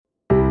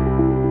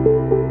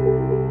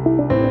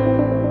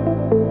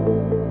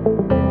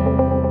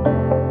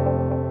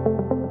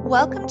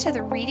Welcome to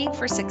the Reading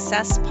for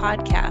Success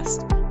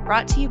podcast,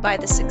 brought to you by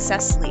the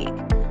Success League.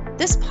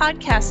 This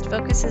podcast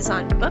focuses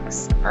on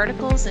books,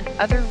 articles, and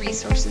other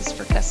resources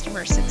for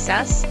customer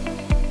success,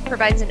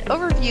 provides an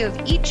overview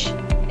of each,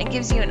 and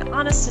gives you an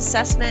honest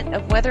assessment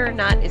of whether or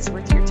not it's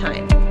worth your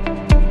time.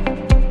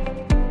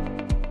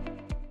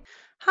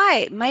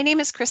 Hi, my name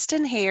is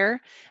Kristen Hayer,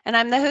 and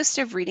I'm the host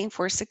of Reading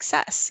for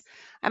Success.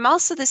 I'm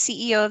also the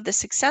CEO of the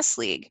Success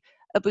League,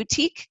 a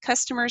boutique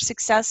customer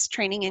success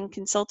training and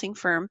consulting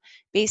firm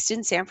based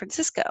in San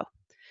Francisco.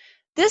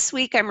 This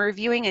week, I'm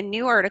reviewing a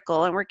new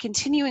article, and we're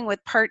continuing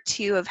with part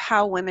 2 of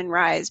How Women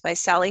Rise by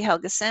Sally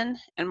Helgesen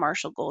and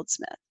Marshall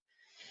Goldsmith.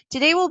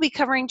 Today, we'll be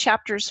covering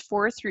chapters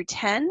 4 through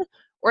 10,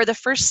 or the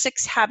first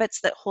 6 habits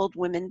that hold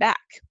women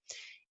back.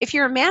 If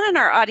you're a man in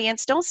our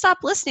audience, don't stop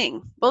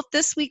listening. Both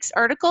this week's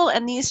article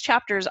and these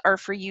chapters are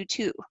for you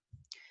too.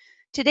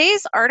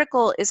 Today's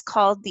article is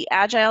called The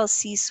Agile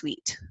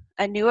C-Suite,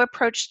 a new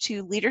approach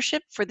to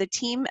leadership for the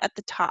team at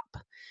the top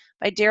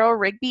by Daryl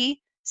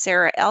Rigby,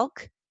 Sarah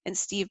Elk, and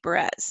Steve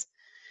Perez.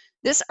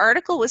 This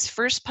article was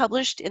first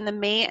published in the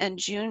May and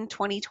June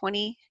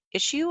 2020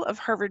 issue of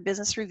Harvard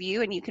Business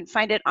Review, and you can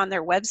find it on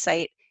their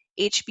website,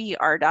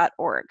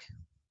 hbr.org.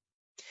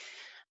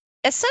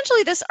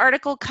 Essentially, this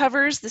article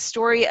covers the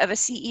story of a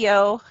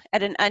CEO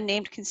at an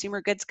unnamed consumer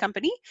goods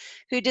company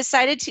who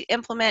decided to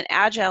implement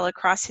Agile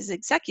across his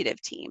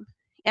executive team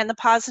and the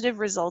positive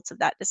results of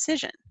that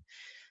decision.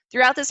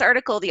 Throughout this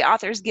article, the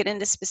authors get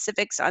into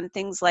specifics on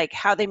things like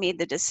how they made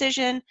the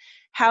decision,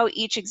 how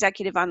each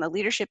executive on the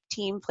leadership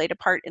team played a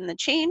part in the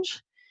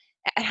change,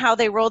 and how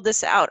they rolled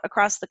this out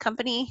across the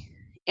company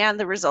and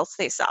the results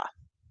they saw.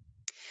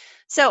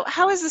 So,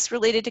 how is this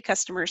related to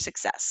customer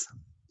success?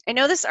 I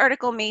know this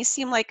article may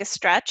seem like a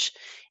stretch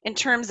in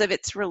terms of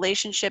its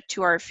relationship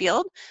to our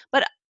field,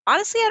 but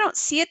honestly, I don't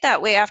see it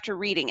that way after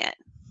reading it.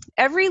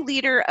 Every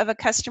leader of a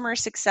customer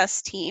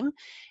success team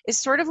is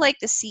sort of like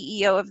the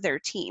CEO of their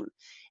team,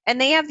 and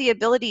they have the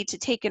ability to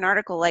take an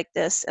article like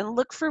this and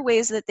look for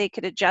ways that they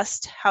could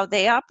adjust how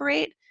they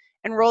operate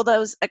and roll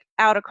those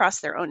out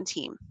across their own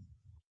team.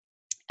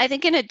 I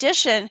think in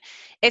addition,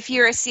 if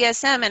you're a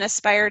CSM and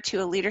aspire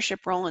to a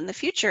leadership role in the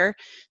future,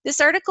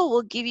 this article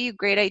will give you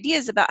great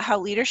ideas about how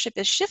leadership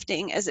is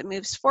shifting as it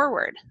moves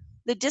forward.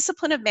 The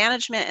discipline of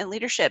management and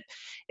leadership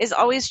is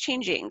always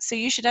changing, so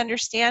you should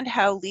understand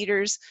how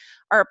leaders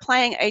are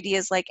applying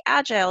ideas like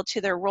Agile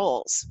to their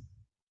roles.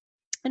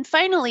 And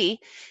finally,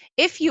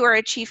 if you are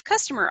a chief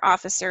customer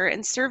officer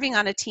and serving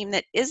on a team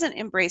that isn't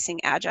embracing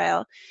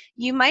Agile,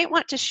 you might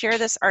want to share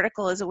this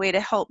article as a way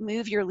to help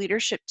move your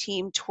leadership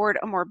team toward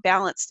a more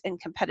balanced and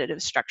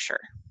competitive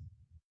structure.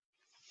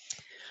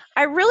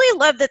 I really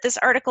love that this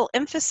article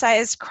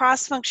emphasized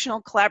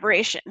cross-functional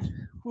collaboration.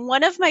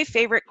 One of my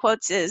favorite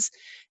quotes is,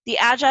 "The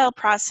Agile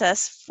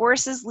process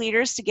forces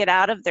leaders to get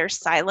out of their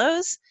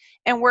silos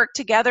and work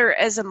together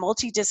as a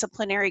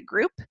multidisciplinary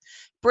group,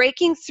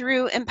 breaking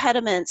through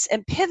impediments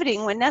and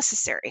pivoting when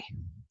necessary."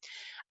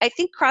 I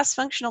think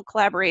cross-functional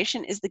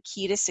collaboration is the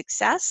key to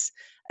success,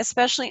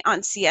 especially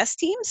on CS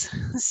teams.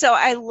 So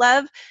I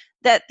love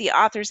that the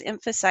authors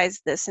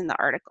emphasized this in the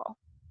article.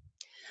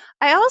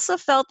 I also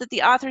felt that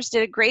the authors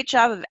did a great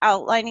job of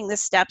outlining the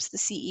steps the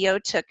CEO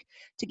took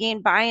to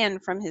gain buy-in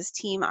from his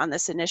team on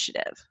this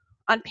initiative.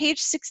 On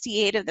page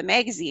 68 of the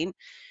magazine,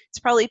 it's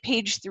probably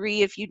page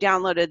 3 if you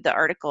downloaded the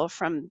article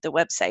from the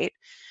website,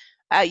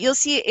 you'll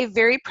see a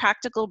very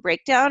practical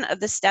breakdown of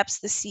the steps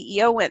the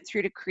CEO went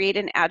through to create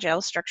an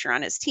Agile structure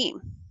on his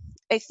team.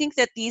 I think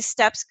that these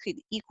steps could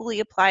equally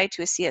apply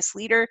to a CS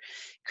leader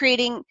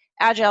creating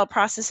Agile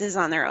processes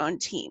on their own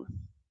team.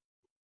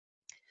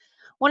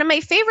 One of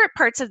my favorite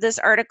parts of this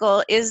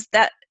article is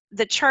that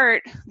the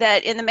chart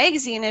that in the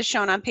magazine is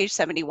shown on page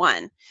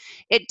 71.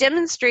 It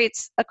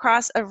demonstrates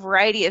across a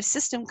variety of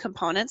system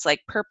components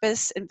like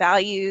purpose and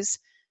values,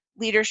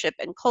 leadership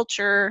and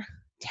culture,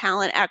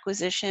 talent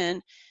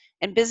acquisition,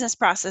 and business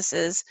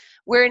processes,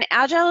 where an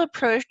Agile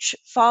approach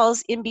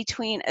falls in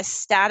between a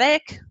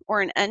static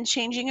or an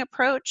unchanging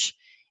approach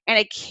and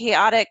a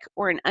chaotic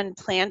or an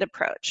unplanned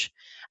approach.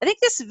 I think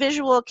this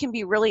visual can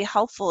be really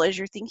helpful as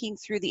you're thinking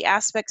through the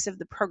aspects of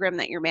the program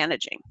that you're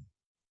managing.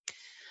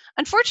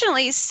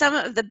 Unfortunately, some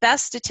of the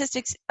best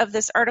statistics of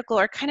this article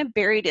are kind of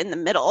buried in the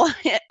middle.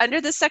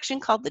 Under the section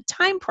called the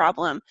time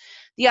problem,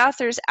 the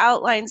authors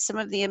outlined some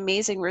of the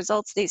amazing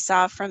results they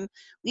saw from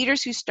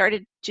leaders who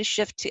started to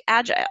shift to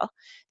Agile.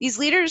 These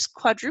leaders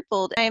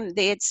quadrupled the time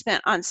they had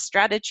spent on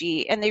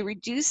strategy, and they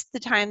reduced the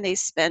time they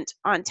spent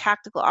on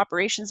tactical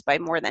operations by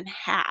more than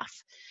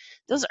half.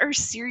 Those are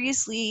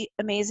seriously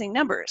amazing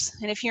numbers.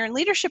 And if you're in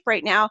leadership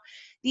right now,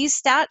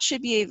 these stats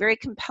should be a very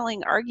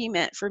compelling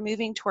argument for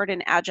moving toward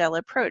an Agile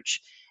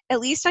approach, at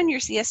least on your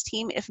CS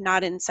team, if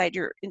not inside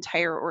your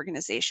entire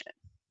organization.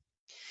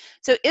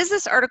 So is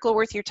this article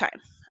worth your time?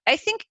 I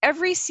think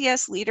every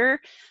CS leader,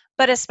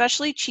 but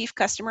especially chief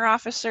customer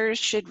officers,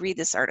 should read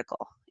this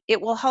article. It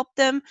will help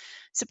them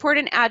support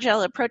an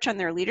Agile approach on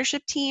their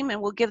leadership team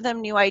and will give them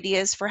new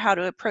ideas for how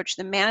to approach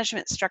the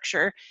management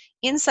structure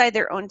inside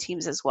their own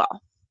teams as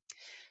well.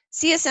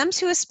 CSMs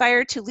who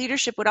aspire to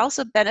leadership would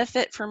also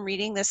benefit from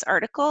reading this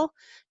article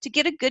to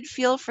get a good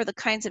feel for the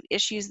kinds of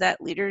issues that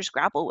leaders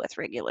grapple with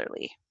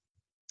regularly.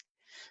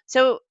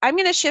 So I'm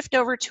going to shift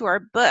over to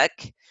our book.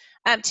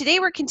 Today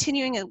we're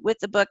continuing with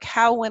the book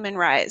How Women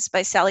Rise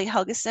by Sally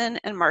Helgesen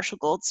and Marshall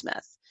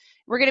Goldsmith.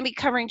 We're going to be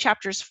covering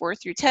chapters 4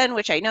 through 10,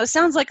 which I know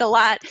sounds like a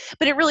lot,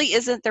 but it really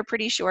isn't. They're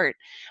pretty short.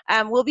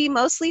 We'll be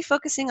mostly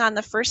focusing on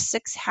the first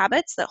 6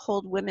 habits that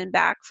hold women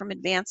back from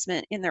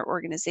advancement in their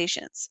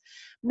organizations.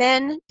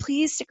 Men,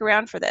 please stick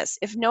around for this,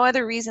 if no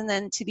other reason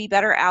than to be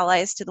better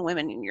allies to the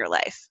women in your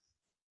life.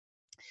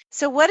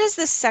 So what is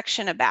this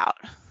section about?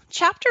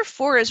 Chapter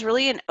 4 is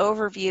really an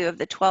overview of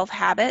the 12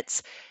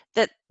 habits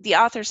that the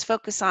authors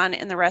focus on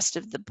in the rest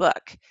of the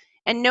book,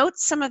 and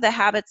notes some of the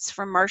habits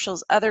from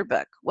Marshall's other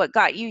book, What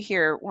Got You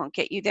Here Won't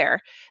Get You There,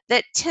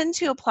 that tend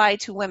to apply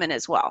to women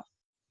as well.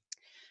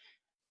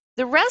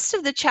 The rest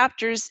of the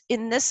chapters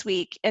in this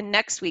week and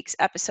next week's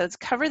episodes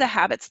cover the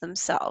habits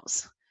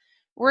themselves.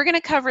 We're going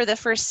to cover the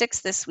first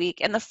 6 this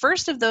week, and the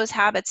first of those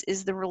habits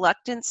is the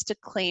reluctance to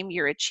claim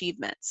your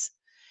achievements.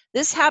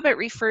 This habit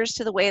refers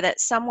to the way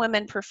that some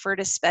women prefer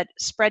to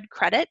spread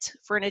credit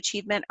for an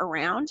achievement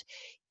around,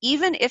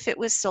 even if it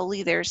was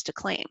solely theirs to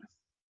claim.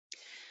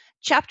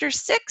 Chapter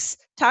 6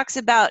 talks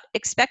about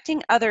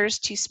expecting others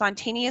to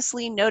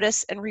spontaneously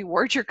notice and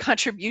reward your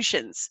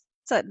contributions.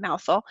 It's a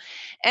mouthful,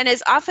 and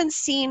is often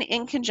seen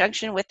in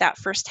conjunction with that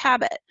first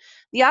habit.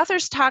 The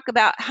authors talk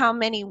about how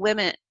many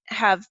women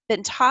have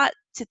been taught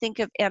to think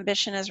of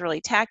ambition as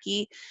really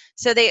tacky,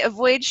 so they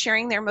avoid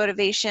sharing their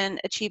motivation,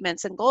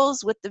 achievements, and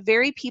goals with the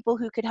very people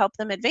who could help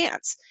them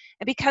advance.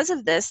 And because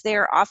of this, they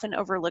are often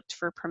overlooked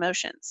for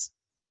promotions.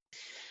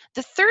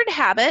 The third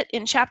habit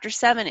in chapter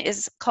 7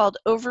 is called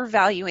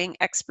overvaluing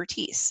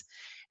expertise,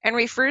 and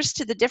refers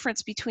to the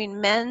difference between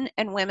men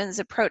and women's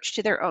approach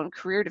to their own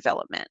career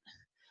development.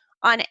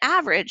 On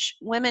average,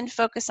 women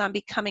focus on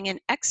becoming an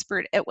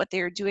expert at what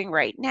they are doing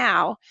right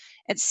now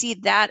and see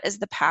that as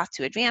the path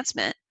to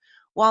advancement,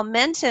 while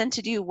men tend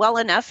to do well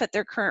enough at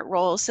their current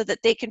roles so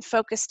that they can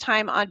focus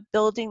time on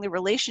building the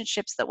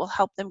relationships that will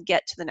help them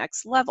get to the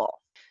next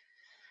level.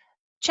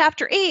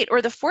 Chapter 8,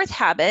 or the fourth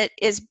habit,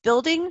 is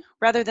building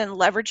rather than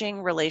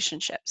leveraging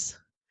relationships.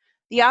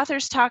 The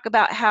authors talk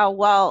about how,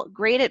 while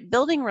great at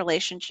building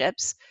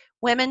relationships,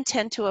 women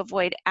tend to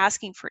avoid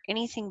asking for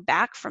anything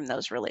back from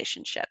those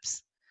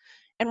relationships.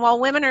 And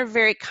while women are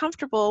very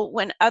comfortable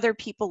when other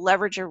people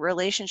leverage a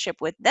relationship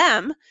with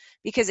them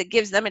because it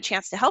gives them a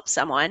chance to help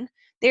someone,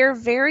 they are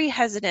very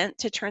hesitant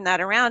to turn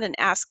that around and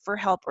ask for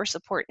help or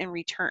support in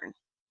return.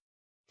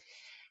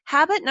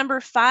 Habit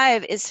number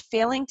 5 is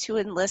failing to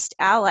enlist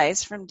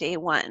allies from day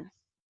one.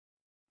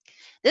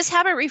 This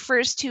habit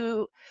refers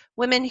to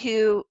women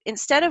who,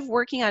 instead of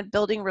working on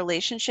building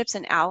relationships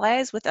and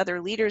allies with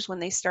other leaders when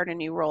they start a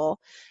new role,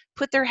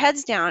 put their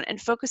heads down and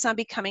focus on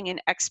becoming an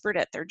expert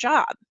at their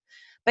job.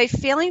 By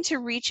failing to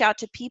reach out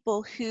to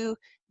people who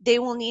they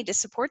will need to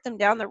support them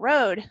down the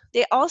road,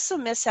 they also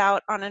miss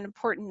out on an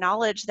important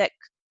knowledge that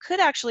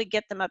could actually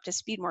get them up to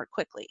speed more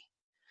quickly.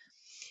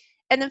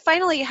 And then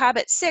finally,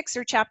 habit 6,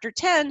 or chapter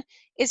 10,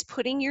 is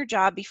putting your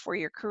job before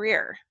your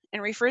career,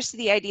 and refers to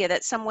the idea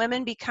that some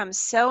women become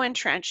so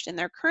entrenched in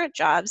their current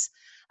jobs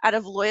out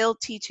of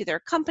loyalty to their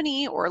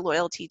company or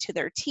loyalty to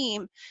their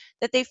team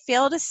that they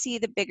fail to see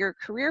the bigger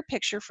career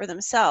picture for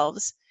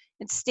themselves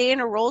and stay in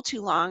a role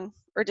too long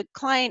or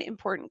decline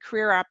important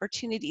career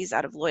opportunities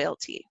out of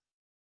loyalty.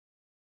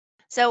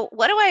 So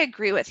what do I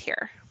agree with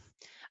here?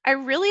 I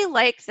really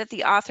like that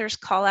the authors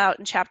call out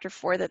in chapter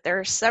 4 that there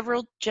are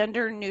several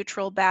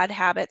gender-neutral bad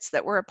habits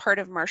that were a part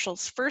of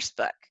Marshall's first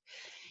book.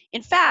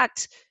 In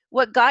fact,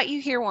 What Got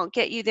You Here Won't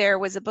Get You There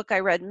was a book I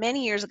read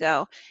many years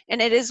ago,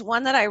 and it is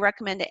one that I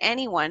recommend to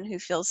anyone who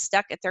feels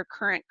stuck at their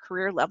current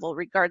career level,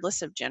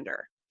 regardless of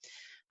gender.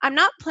 I'm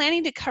not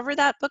planning to cover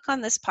that book on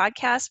this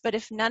podcast, but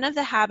if none of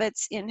the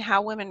habits in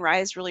How Women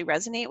Rise really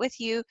resonate with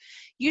you,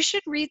 you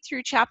should read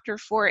through chapter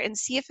 4 and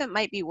see if it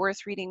might be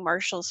worth reading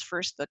Marshall's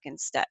first book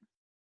instead.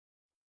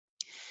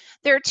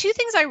 There are 2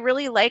 things I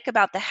really like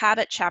about the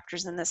habit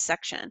chapters in this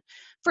section.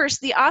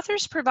 First, the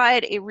authors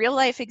provide a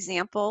real-life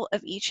example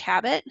of each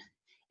habit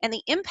and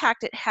the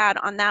impact it had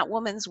on that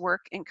woman's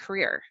work and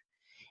career.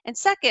 And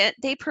second,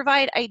 they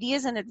provide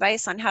ideas and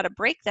advice on how to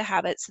break the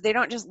habit so they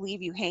don't just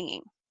leave you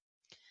hanging.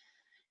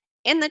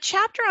 In the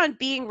chapter on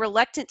being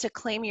reluctant to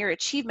claim your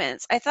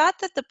achievements, I thought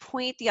that the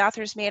point the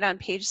authors made on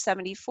page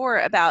 74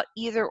 about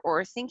either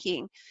or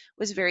thinking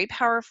was very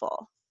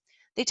powerful.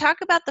 They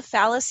talk about the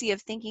fallacy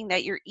of thinking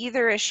that you're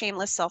either a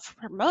shameless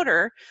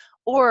self-promoter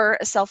or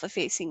a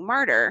self-effacing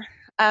martyr,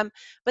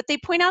 but they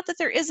point out that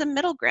there is a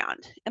middle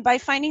ground, and by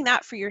finding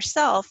that for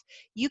yourself,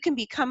 you can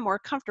become more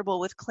comfortable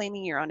with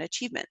claiming your own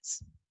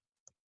achievements.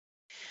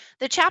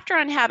 The chapter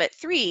on habit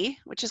 3,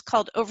 which is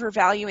called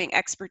Overvaluing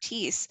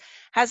Expertise,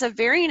 has a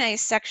very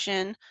nice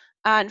section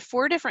on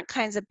 4 different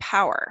kinds of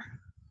power: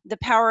 the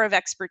power of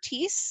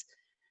expertise,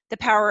 the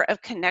power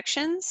of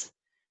connections,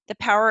 the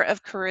power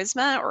of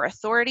charisma or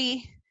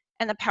authority,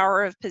 and the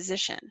power of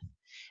position.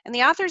 And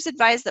the authors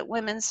advise that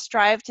women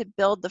strive to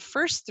build the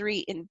first three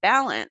in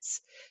balance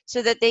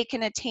so that they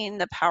can attain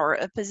the power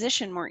of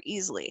position more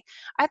easily.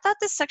 I thought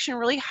this section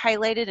really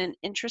highlighted an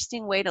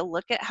interesting way to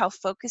look at how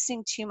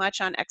focusing too much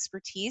on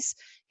expertise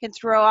can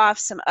throw off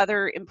some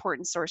other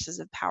important sources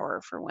of power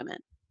for women.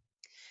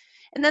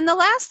 And then the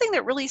last thing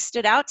that really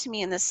stood out to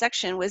me in this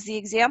section was the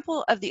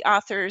example of the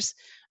authors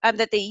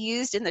that they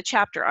used in the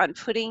chapter on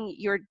putting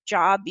your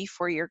job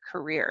before your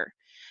career.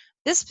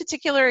 This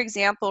particular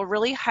example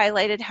really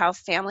highlighted how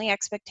family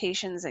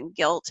expectations and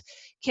guilt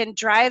can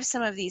drive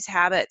some of these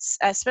habits,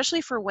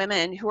 especially for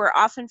women who are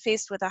often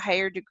faced with a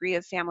higher degree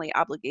of family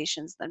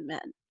obligations than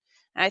men.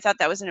 And I thought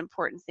that was an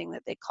important thing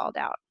that they called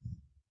out.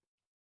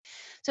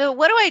 So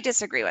what do I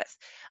disagree with?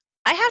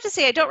 I have to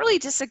say I don't really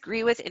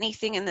disagree with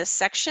anything in this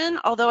section,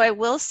 although I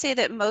will say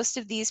that most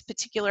of these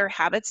particular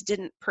habits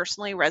didn't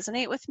personally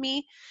resonate with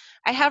me.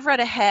 I have read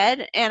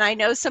ahead, and I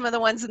know some of the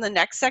ones in the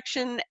next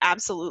section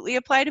absolutely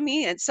apply to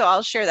me, and so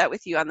I'll share that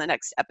with you on the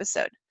next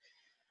episode.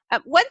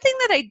 One thing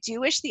that I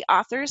do wish the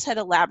authors had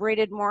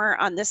elaborated more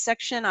on this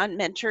section on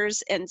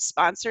mentors and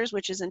sponsors,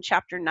 which is in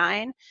chapter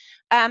 9.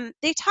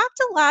 They talked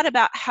a lot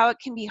about how it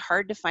can be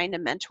hard to find a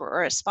mentor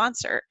or a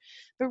sponsor,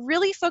 but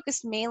really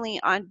focused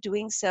mainly on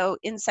doing so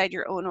inside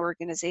your own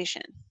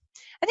organization.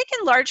 I think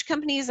in large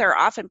companies, there are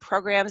often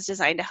programs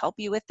designed to help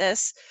you with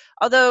this,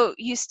 although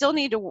you still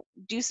need to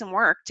do some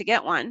work to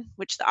get one,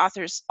 which the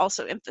authors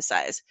also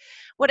emphasize.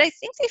 What I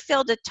think they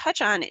failed to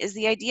touch on is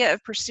the idea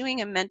of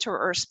pursuing a mentor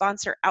or a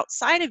sponsor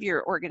outside of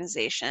your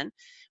organization,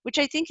 which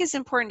I think is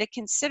important to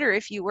consider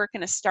if you work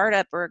in a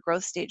startup or a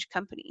growth stage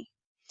company.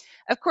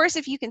 Of course,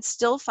 if you can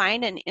still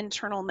find an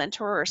internal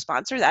mentor or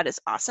sponsor, that is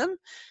awesome.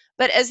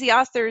 But as the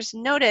authors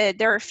noted,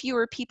 there are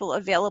fewer people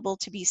available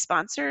to be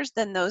sponsors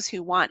than those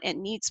who want and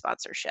need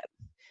sponsorship.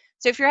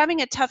 So if you're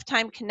having a tough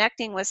time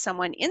connecting with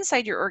someone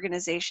inside your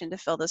organization to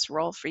fill this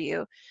role for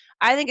you,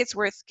 I think it's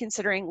worth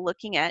considering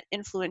looking at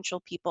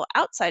influential people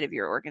outside of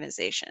your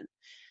organization.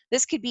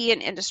 This could be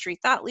an industry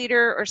thought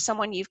leader or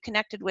someone you've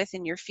connected with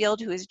in your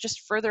field who is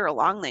just further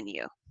along than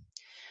you.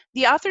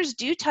 The authors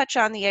do touch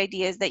on the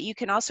ideas that you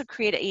can also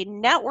create a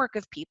network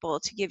of people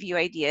to give you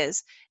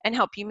ideas and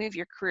help you move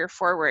your career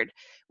forward,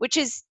 which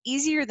is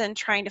easier than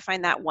trying to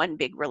find that one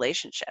big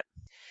relationship.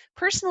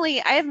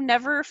 Personally, I have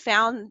never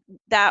found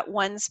that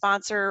one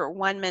sponsor or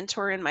one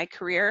mentor in my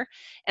career,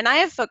 and I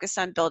have focused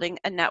on building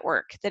a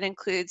network that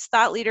includes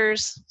thought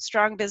leaders,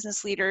 strong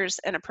business leaders,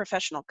 and a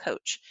professional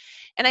coach.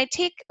 And I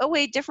take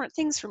away different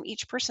things from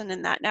each person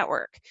in that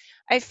network.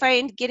 I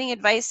find getting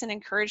advice and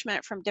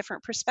encouragement from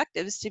different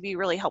perspectives to be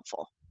really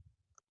helpful.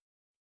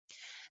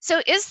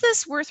 So is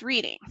this worth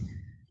reading?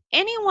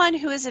 Anyone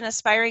who is an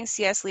aspiring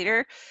CS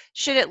leader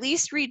should at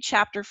least read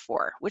chapter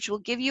 4, which will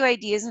give you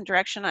ideas and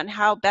direction on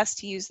how best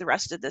to use the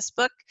rest of this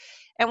book,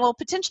 and will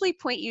potentially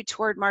point you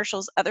toward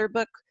Marshall's other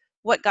book,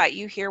 What Got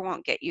You Here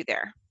Won't Get You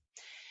There.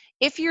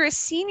 If you're a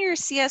senior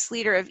CS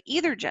leader of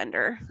either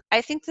gender,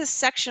 I think this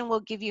section will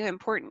give you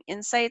important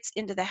insights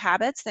into the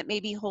habits that may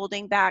be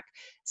holding back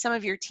some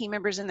of your team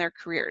members in their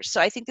careers.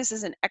 So I think this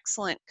is an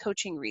excellent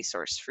coaching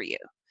resource for you.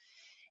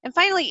 And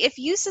finally, if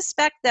you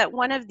suspect that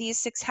one of these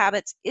 6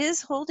 habits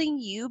is holding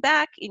you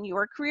back in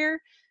your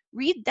career,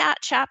 read that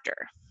chapter.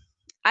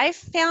 I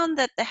found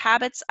that the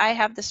habits I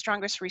have the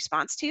strongest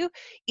response to,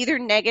 either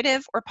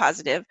negative or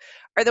positive,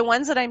 are the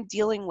ones that I'm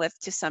dealing with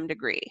to some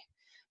degree.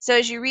 So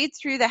as you read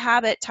through the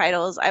habit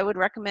titles, I would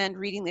recommend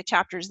reading the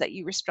chapters that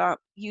you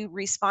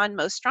respond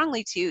most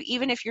strongly to,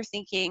 even if you're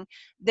thinking,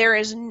 there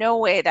is no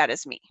way that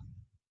is me.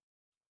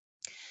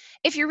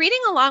 If you're reading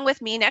along with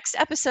me, next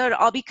episode,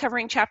 I'll be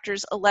covering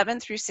chapters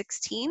 11 through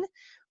 16,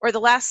 or the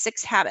last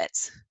 6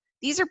 habits.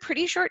 These are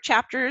pretty short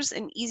chapters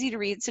and easy to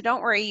read, so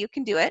don't worry, you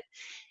can do it.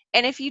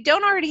 And if you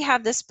don't already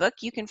have this book,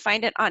 you can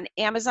find it on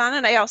Amazon,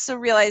 and I also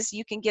realized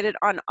you can get it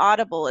on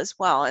Audible as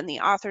well, and the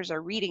authors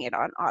are reading it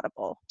on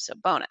Audible, so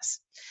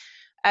bonus.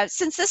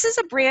 Since this is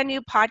a brand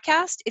new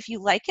podcast, if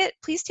you like it,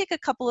 please take a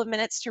couple of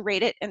minutes to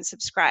rate it and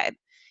subscribe.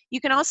 You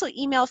can also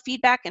email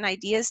feedback and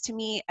ideas to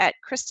me at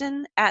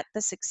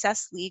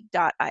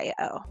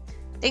kristen@thesuccessleague.io.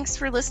 Thanks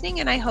for listening,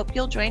 and I hope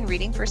you'll join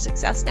Reading for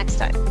Success next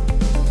time.